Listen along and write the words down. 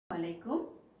আলাইকুম।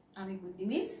 আমি বুন্নি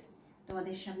মিস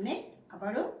তোমাদের সামনে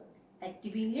আবারও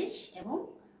অ্যাক্টিভ ইংলিশ এবং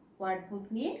ওয়ার্ড বুক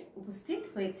নিয়ে উপস্থিত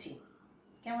হয়েছি।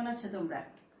 কেমন আছো তোমরা?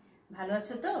 ভালো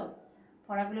আছো তো?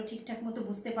 পড়াগুলো ঠিকঠাক মতো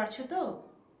বুঝতে পারছো তো?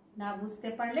 না বুঝতে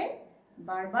পারলে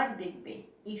বারবার দেখবে,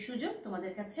 এই সুযোগ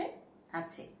তোমাদের কাছে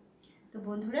আছে। তো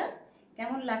বন্ধুরা,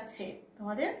 কেমন লাগছে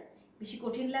তোমাদের? বেশি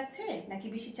কঠিন লাগছে নাকি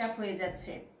বেশি চাপ হয়ে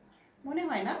যাচ্ছে? মনে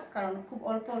হয় না, কারণ খুব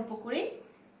অল্প অল্প করেই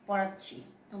পড়াচ্ছি।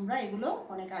 তোমরা এগুলো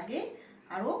অনেক আগে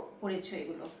আরও পড়েছো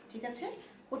এগুলো, ঠিক আছে?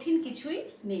 কঠিন কিছুই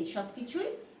নেই, সব কিছুই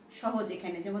সহজ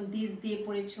এখানে। যেমন দিস দিয়ে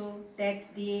পড়েছো, দ্যাট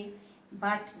দিয়ে,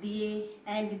 বাট দিয়ে,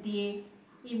 অ্যান্ড দিয়ে।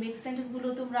 এই মেক সেন্টেন্সগুলো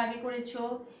তোমরা আগে করেছো,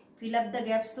 ফিল আপ দ্য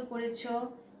গ্যাপসও করেছো,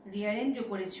 রিয়ারেঞ্জও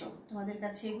করেছো। তোমাদের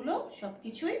কাছে এগুলো সব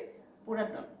কিছুই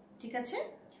পুরাতন, ঠিক আছে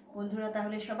বন্ধুরা?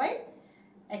 তাহলে সবাই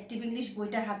অ্যাক্টিভ ইংলিশ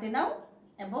বইটা হাতে নাও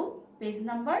এবং পেজ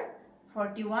নাম্বার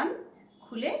 41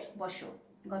 খুলে বসো।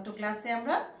 গত ক্লাসে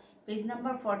আমরা পেজ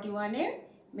নাম্বার 41-এর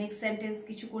মেক সেন্টেন্স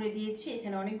কিছু করে দিয়েছি।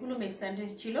 এখানে অনেকগুলো মেক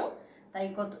সেন্টেন্স ছিল, তাই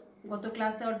গত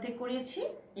ক্লাসে অর্ধেক করিয়েছি।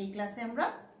 এই ক্লাসে আমরা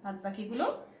বাদ বাকিগুলো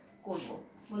করব।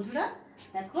 বন্ধুরা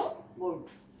দেখো, বোর্ড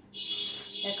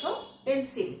দেখো,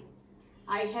 pencil,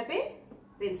 I have a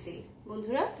pencil.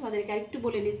 বন্ধুরা তোমাদেরকে আরেকটু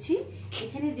বলে নিচ্ছি,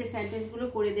 এখানে যে সেন্টেন্সগুলো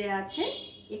করে দেওয়া আছে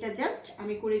এটা জাস্ট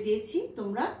আমি করে দিয়েছি,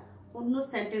 তোমরা অন্য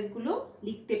সেন্টেন্সগুলো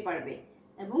লিখতে পারবে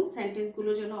এবং সেন্টেন্সগুলো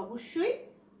যেন অবশ্যই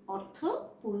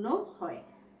অর্থপূর্ণ হয়,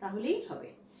 তাহলেই হবে,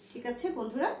 ঠিক আছে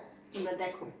বন্ধুরা? তোমরা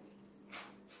দেখো,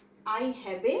 আই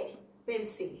হ্যাভ এ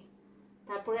পেন্সিল,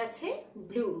 তারপরে আছে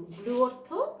ব্লু, ব্লু অর্থ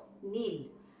নীল।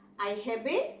 I have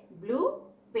a blue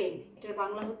pen, এটার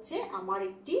বাংলা হচ্ছে আমার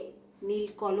একটি নীল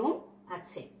কলম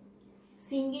আছে।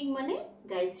 সিঙ্গিং মানে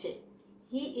গাইছে,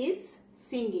 হি ইজ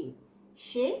সিঙ্গিং,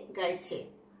 সে গাইছে।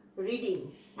 Reading,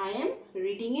 I am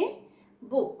reading a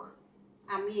বুক,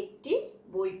 আমি একটি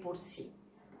বই পড়ছি।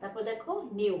 তারপর দেখো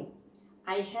new,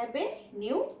 I have a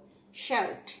new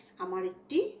shirt, আমার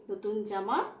একটি নতুন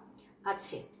জামা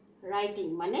আছে। রাইটিং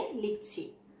মানে লিখছি,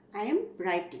 আই এম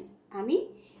রাইটিং, আমি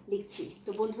লিখছি। তো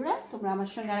বন্ধুরা তোমরা আমার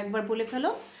সঙ্গে আরেকবার বলে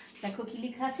ফেলো। দেখো কি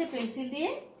লেখা আছে পেন্সিল দিয়ে,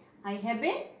 I have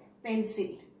a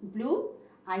pencil. Blue,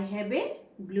 I have a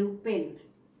blue pen.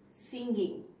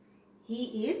 Singing, he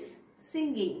is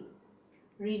singing.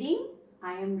 Reading,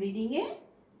 I am reading a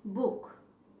book.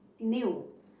 New,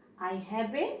 I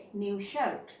have a new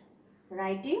shirt.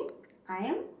 Writing, I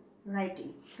am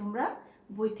writing. তোমরা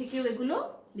বই থেকেও এগুলো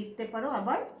লিখতে পারো,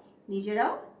 আবার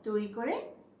নিজেরাও তৈরি করে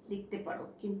লিখতে পারো,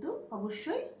 কিন্তু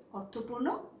অবশ্যই অর্থপূর্ণ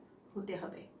হতে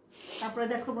হবে। তারপরে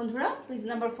দেখো বন্ধুরা, পেজ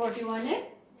নাম্বার 41-এর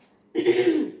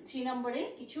 3 নম্বরে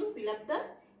কিছু ফিল আপ দ্য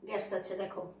গ্যাপস আছে।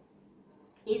 দেখো,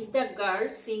 ইজ দ্য গার্ল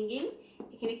সিঙ্গিং,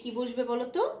 এখানে কি বসবে বলো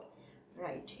তো?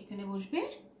 রাইট, এখানে বসবে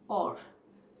অর,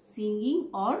 সিঙ্গিং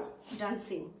অর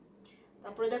ডান্সিং।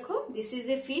 তারপরে দেখো, দিস ইজ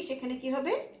এ ফিশ, এখানে কি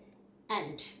হবে?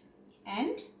 And,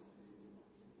 and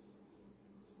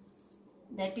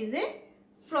that is a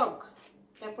frog.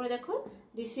 তারপরে দেখো,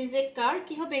 দিস ইজ এ কার,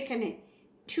 কি হবে এখানে?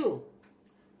 টু,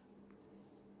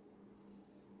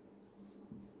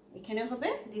 এখানে হবে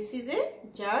this is a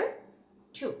jar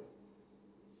two.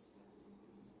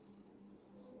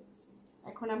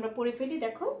 এখন আমরা পড়ে ফেলি,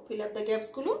 দেখো ফিল আপ দ্য গ্যাপস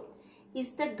গুলো। Is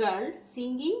the girl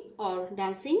singing or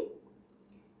dancing?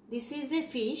 This is a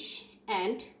fish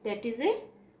and that is a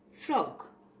frog.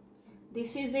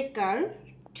 This is a car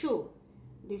too.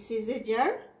 This is a jar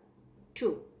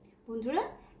too. বন্ধুরা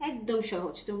একদম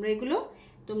সহজ, তোমরা এগুলো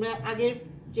তোমরা আগের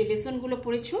যে লেসনগুলো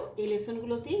পড়েছো এই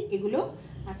লেসনগুলোতেই এগুলো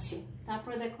আছে।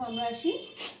 তারপরে দেখো আমরা আসি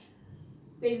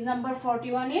পেজ নাম্বার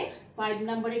 41-এর 5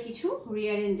 নম্বরে কিছু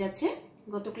রিঅ্যারেঞ্জ আছে।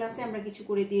 গত ক্লাসে আমরা কিছু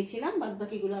করে দিয়েছিলাম, বাদ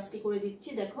বাকিগুলো আজকে করে দিচ্ছি।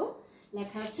 দেখো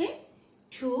লেখা আছে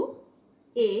two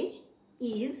A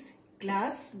is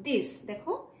glass this.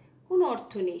 দেখো কোনো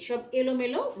অর্থ নেই, সব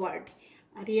এলোমেলো ওয়ার্ড।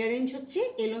 আর রিঅ্যারেঞ্জ হচ্ছে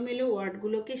এলোমেলো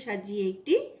ওয়ার্ডগুলোকে সাজিয়ে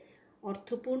একটি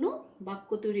অর্থপূর্ণ বাক্য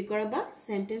তৈরি করা বা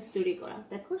সেন্টেন্স তৈরি করা।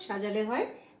 দেখো সাজালে হয়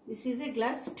this is a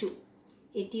glass two,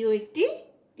 এটিও একটি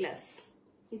গ্লাস।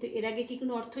 কিন্তু এর আগে কি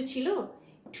কোনো অর্থ ছিল?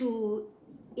 Two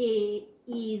A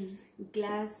is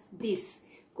glass this,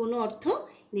 কোনো অর্থ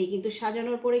নেই, কিন্তু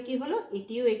সাজানোর পরে কি হলো?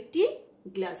 এটিও একটি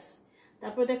গ্লাস।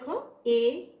 তারপর দেখো এ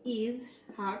ইজ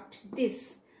হাট দিস,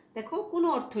 দেখো কোনো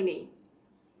অর্থ নেই।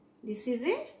 দিস ইজ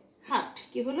এ হাট,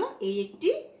 কি হলো? এই একটি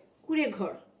কুঁড়ে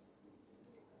ঘর।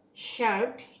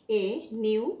 Shirt a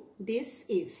new this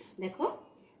is, দেখো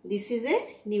this is a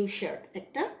new shirt,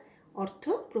 একটা অর্থ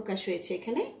প্রকাশ হয়েছে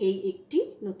এখানে, এই একটি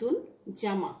নতুন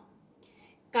জামা।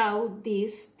 Cow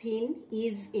this thin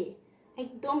is a,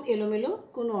 একদম এলোমেলো,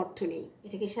 কোনো অর্থ নেই,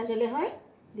 এটাকে সাজালে হয়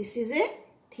this is a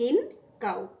thin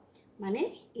cow, মানে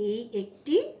এই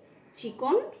একটি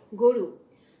চিকন গরু।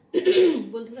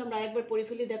 বন্ধুরা আমরা আরেকবার পড়ে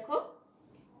ফেলি, দেখো।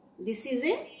 This is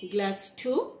a glass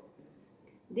two,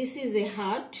 this is a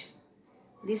হাট,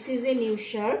 this is a new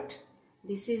shirt,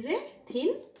 this is a thin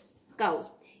cow.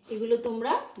 এগুলো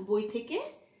তোমরা বই থেকে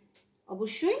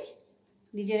অবশ্যই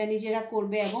নিজেরা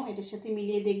করবে এবং এটার সাথে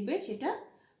মিলিয়ে দেখবে সেটা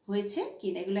হয়েছে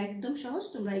কিনা। এগুলো একদম সহজ,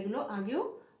 তোমরা এগুলো আগেও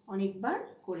অনেকবার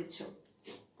করেছো।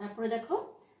 তারপরে দেখো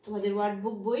তোমাদের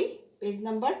ওয়ার্ডবুক বই পেজ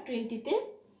নাম্বার 20-তে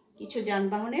কিছু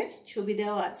যানবাহনের ছবি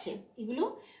দেওয়া আছে। এগুলো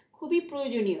খুবই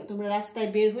প্রয়োজনীয়, তোমরা রাস্তায়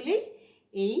বের হলেই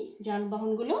এই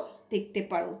যানবাহনগুলো দেখতে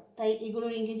পারো, তাই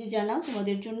এগুলোর ইংরেজি জানা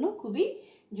তোমাদের জন্য খুবই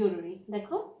জরুরি।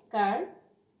 দেখো, কার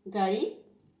গাড়ি,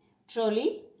 ট্রলি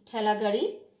ঠেলা গাড়ি,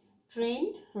 ট্রেন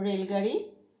রেলগাড়ি,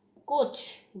 কোচ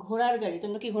ঘোড়ার গাড়ি।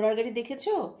 তোমরা কি ঘোড়ার গাড়ি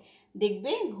দেখেছো?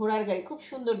 দেখবে ঘোড়ার গাড়ি খুব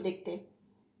সুন্দর দেখতে।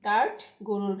 কার্ট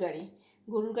গরুর গাড়ি,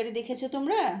 গরুর গাড়ি দেখেছো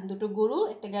তোমরা? দুটো গরু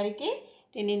একটা গাড়িকে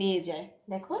টেনে নিয়ে যায়।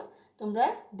 দেখো, তোমরা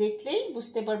দেখলেই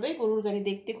বুঝতে পারবে গরুর গাড়ি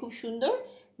দেখতে খুব সুন্দর,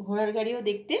 ঘোড়ার গাড়িও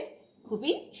দেখতে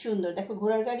খুবই সুন্দর। দেখো,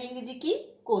 ঘোড়ার গাড়ি ইংরেজি কি?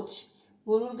 কোচ,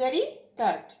 গরুর গাড়ি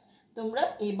কার্ট। তোমরা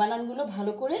এই বানানগুলো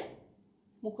ভালো করে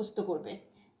মুখস্থ করবে।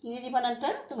 ইংরেজি বানানটা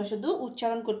তোমরা শুধু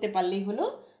উচ্চারণ করতে পারলেই হলো,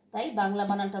 তাই বাংলা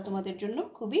বানানটা তোমাদের জন্য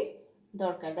খুবই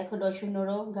দরকার। দেখো, ডয়শূন্য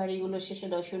র, গাড়িগুলো শেষে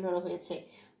ডয়শূন্য র হয়েছে।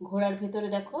 ঘোড়ার ভেতরে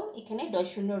দেখো এখানে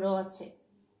ডয়শূন্য র আছে।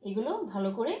 এগুলো ভালো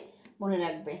করে মনে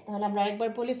রাখবে। তাহলে আমরা আরেকবার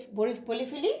বলে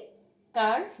ফেলি।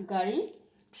 কার গাড়ি,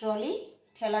 ট্রলি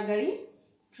ঠেলা গাড়ি,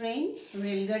 ট্রেন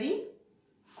রেলগাড়ি,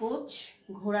 কোচ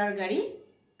ঘোড়ার গাড়ি,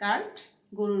 কার্ট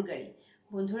গরুর গাড়ি।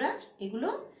 বন্ধুরা, এগুলো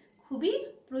খুবই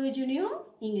প্রয়োজনীয়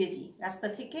ইংরেজি।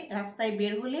 রাস্তায়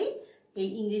বের হলেই এই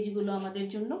ইংরেজিগুলো আমাদের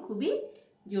জন্য খুবই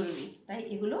জরুরি, তাই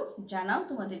এগুলো জানাও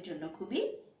তোমাদের জন্য খুবই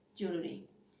জরুরি।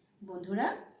 বন্ধুরা,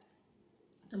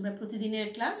 তোমরা প্রতিদিনের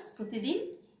ক্লাস প্রতিদিন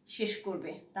শেষ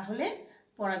করবে, তাহলে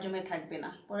পড়া জমে থাকবে না।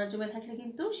 পড়া জমে থাকলে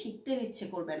কিন্তু শিখতে ইচ্ছে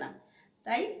করবে না,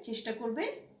 তাই চেষ্টা করবে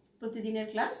প্রতিদিনের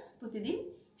ক্লাস প্রতিদিন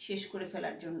শেষ করে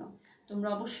ফেলার জন্য। তোমরা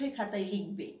অবশ্যই খাতায়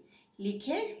লিখবে,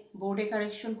 লিখে বোর্ডে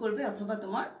কারেকশন করবে অথবা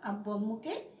তোমার আব্বু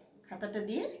আম্মুকে খাতাটা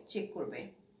দিয়ে চেক করবে।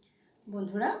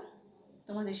 বন্ধুরা,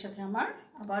 তোমাদের সাথে আমার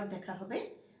আবার দেখা হবে।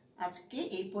 আজকে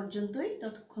এই পর্যন্তই।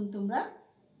 ততক্ষণ তোমরা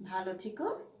ভালো থেকো,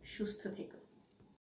 সুস্থ থেকো।